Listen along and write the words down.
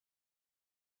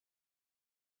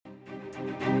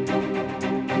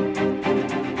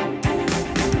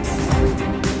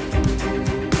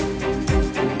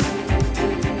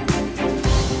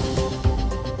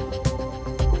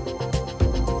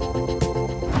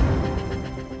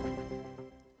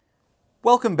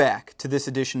Welcome back to this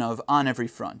edition of On Every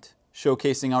Front,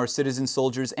 showcasing our citizen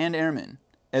soldiers and airmen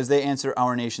as they answer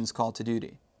our nation's call to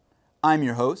duty. I'm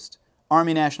your host,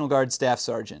 Army National Guard Staff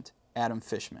Sergeant Adam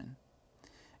Fischman.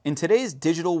 In today's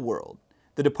digital world,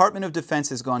 the Department of Defense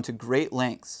has gone to great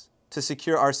lengths to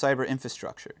secure our cyber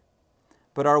infrastructure.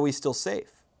 But are we still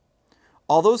safe?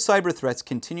 Although cyber threats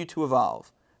continue to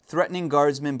evolve, threatening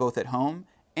guardsmen both at home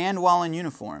and while in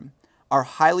uniform, our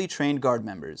highly trained Guard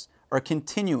members are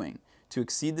continuing to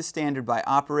exceed the standard by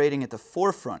operating at the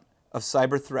forefront of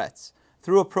cyber threats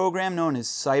through a program known as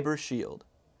Cyber Shield.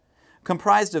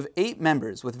 Comprised of 8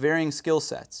 members with varying skill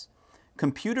sets,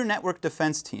 computer network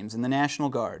defense teams in the National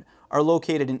Guard are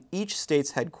located in each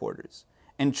state's headquarters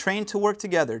and trained to work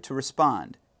together to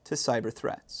respond to cyber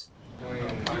threats.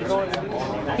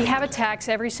 We have attacks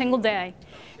every single day.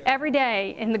 Every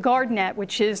day in the GuardNet,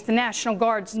 which is the National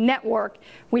Guard's network,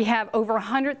 we have over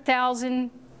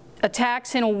 100,000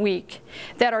 attacks in a week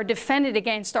that are defended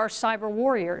against our cyber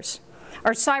warriors.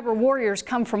 Our cyber warriors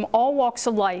come from all walks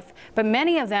of life, but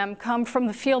many of them come from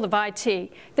the field of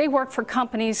IT. They work for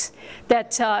companies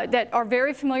that are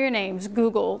very familiar names: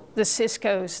 Google, the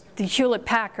Ciscos, the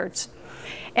Hewlett-Packards.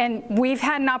 And we've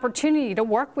had an opportunity to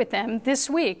work with them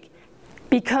this week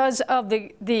because of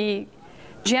the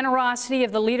generosity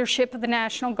of the leadership of the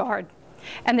National Guard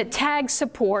and the tag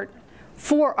support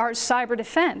for our cyber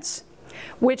defense,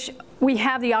 which we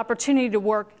have the opportunity to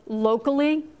work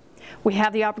locally, we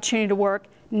have the opportunity to work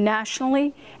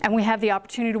nationally, and we have the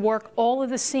opportunity to work all of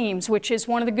the seams, which is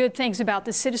one of the good things about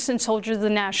the citizen soldiers of the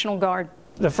National Guard.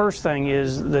 The first thing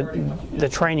is the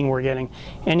training we're getting.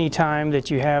 Anytime that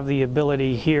you have the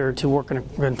ability here to work in a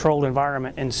controlled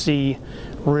environment and see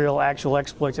real actual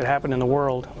exploits that happen in the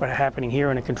world but are happening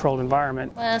here in a controlled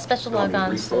environment. Special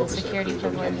logons, security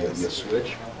privileges.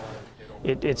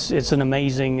 It's an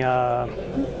amazing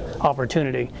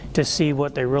opportunity to see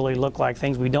what they really look like,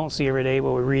 things we don't see every day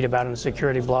but we read about in the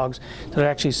security blogs, to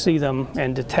actually see them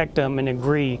and detect them and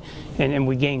agree, and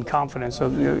we gain confidence. So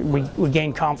we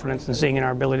gain confidence in seeing in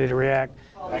our ability to react.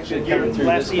 Actually, coming through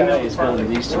this guy is building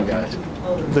these two guys.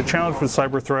 The challenge with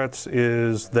cyber threats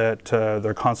is that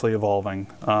they're constantly evolving.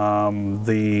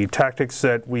 The tactics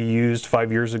that we used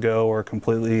 5 years ago are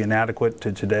completely inadequate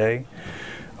to today.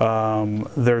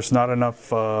 There's not enough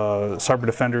cyber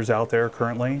defenders out there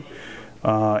currently,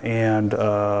 and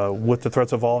with the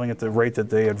threats evolving at the rate that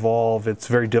they evolve, it's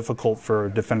very difficult for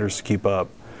defenders to keep up.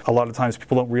 A lot of times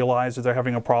people don't realize that they're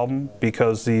having a problem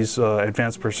because these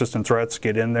advanced persistent threats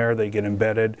get in there, they get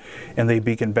embedded, and they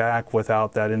beacon back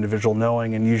without that individual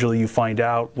knowing, and usually you find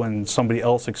out when somebody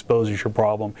else exposes your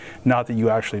problem, not that you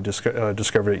actually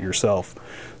discovered it yourself.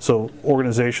 So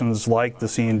organizations like the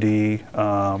C&D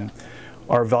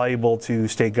are valuable to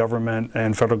state government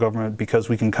and federal government because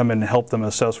we can come in and help them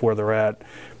assess where they're at,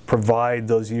 provide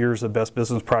those years of best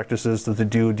business practices that the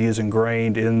DoD has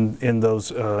ingrained in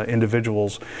those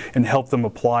individuals, and help them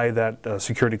apply that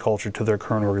security culture to their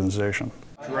current organization.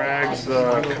 Drag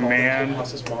the command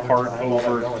part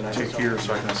over to here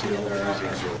so I can see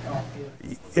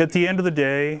it. At the end of the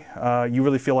day, you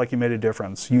really feel like you made a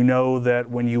difference. You know that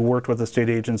when you worked with a state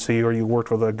agency or you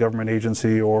worked with a government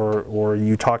agency or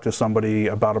you talked to somebody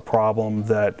about a problem,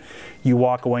 that you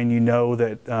walk away and you know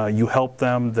that you helped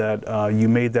them, that you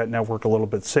made that network a little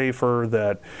bit safer,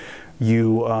 that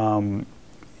you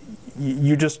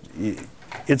just,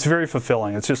 it's very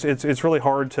fulfilling. It's really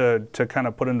hard to kind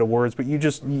of put into words, but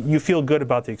you feel good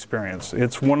about the experience.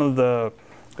 It's one of the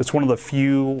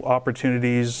few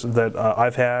opportunities that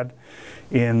I've had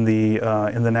in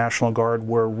the National Guard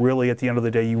where really at the end of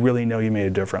the day you really know you made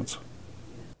a difference.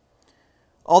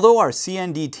 Although our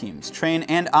CND teams train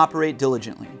and operate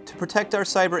diligently to protect our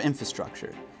cyber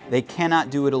infrastructure, they cannot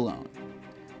do it alone.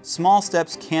 Small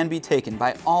steps can be taken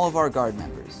by all of our Guard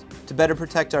members to better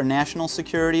protect our national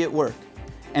security at work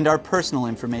and our personal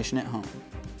information at home.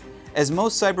 As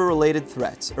most cyber-related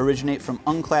threats originate from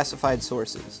unclassified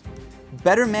sources,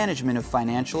 better management of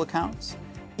financial accounts,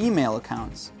 email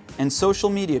accounts, and social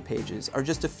media pages are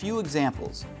just a few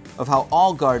examples of how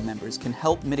all Guard members can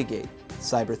help mitigate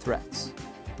cyber threats.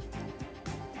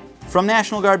 From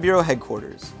National Guard Bureau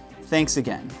Headquarters, thanks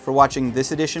again for watching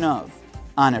this edition of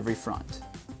On Every Front.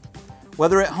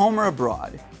 Whether at home or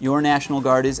abroad, your National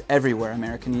Guard is everywhere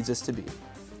America needs us to be.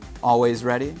 Always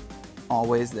ready,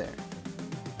 always there.